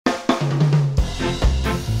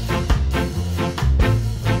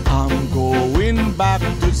back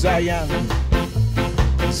to Zion,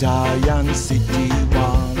 Zion City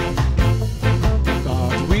Wall.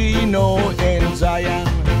 Cause we know in Zion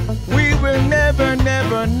we will never,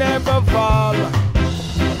 never, never fall.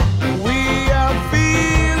 We are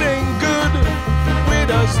feeling good with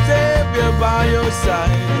a Savior by your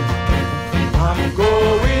side. I'm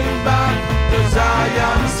going back to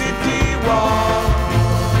Zion City Wall.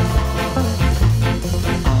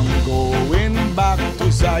 I'm going back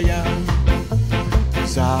to Zion,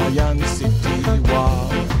 Zion City Wall.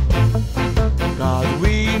 God,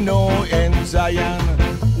 we know in Zion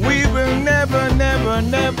we will never, never,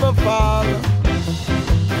 never fall.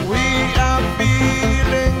 We are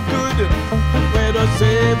feeling good with a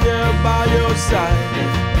Savior by your side.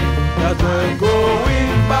 That we're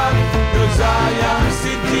going back to Zion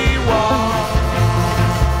City Wall.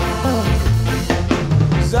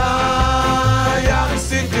 Zion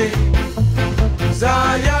City,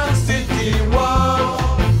 Zion City Wall.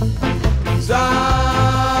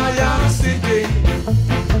 Zion City,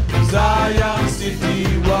 Zion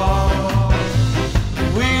City Wall.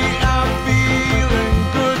 We are feeling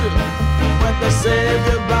good with the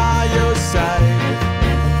Savior by your side.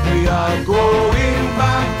 We are going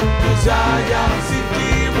back to Zion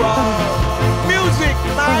City Wall. Music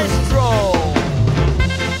Maestro.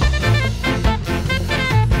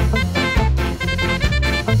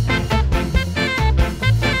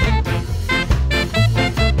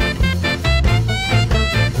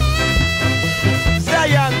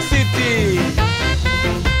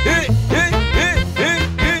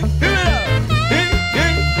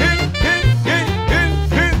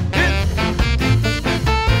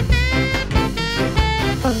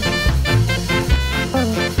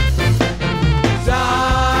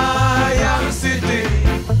 Zion City.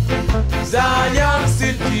 Zion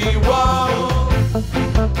City Wall.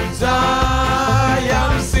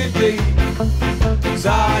 Zion City,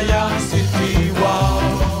 Zion City Wall.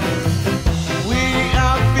 We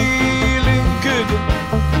are feeling good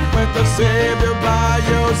with the Savior by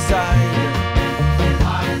your side.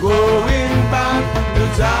 I'm going back to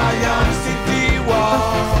Zion City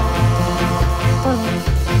Wall.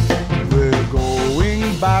 We're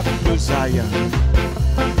going back to Zion,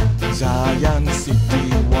 Zion City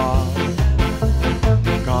Wall.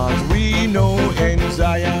 Cause we know in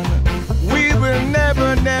Zion we will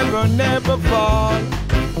never, never, never fall.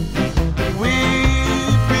 We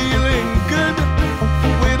feeling good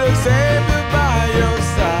with a Savior by your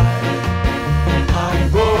side.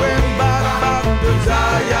 I'm going back to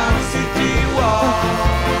Zion City Wall.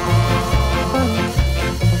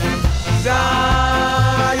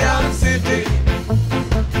 Zion City,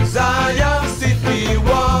 Zion City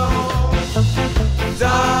Wall.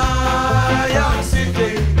 Zion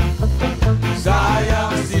City,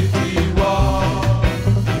 Zion City Wall.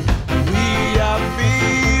 We are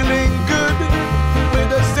feeling good with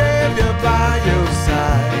the Savior by your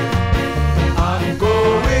side. I'm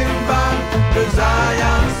going back to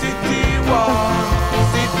Zion City Wall,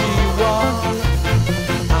 City Wall.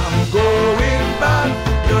 I'm going back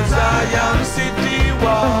to Zion City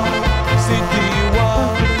Wall, City Wall.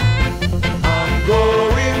 I'm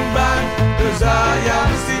going back to Zion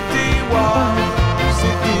City Wall,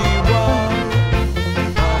 City Wall.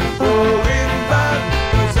 I'm going back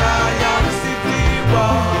to Zion City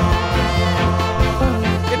Wall.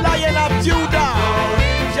 The Lion of Judah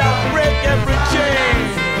shall break every chain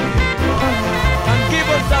and give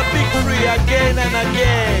us a victory again and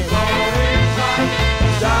again.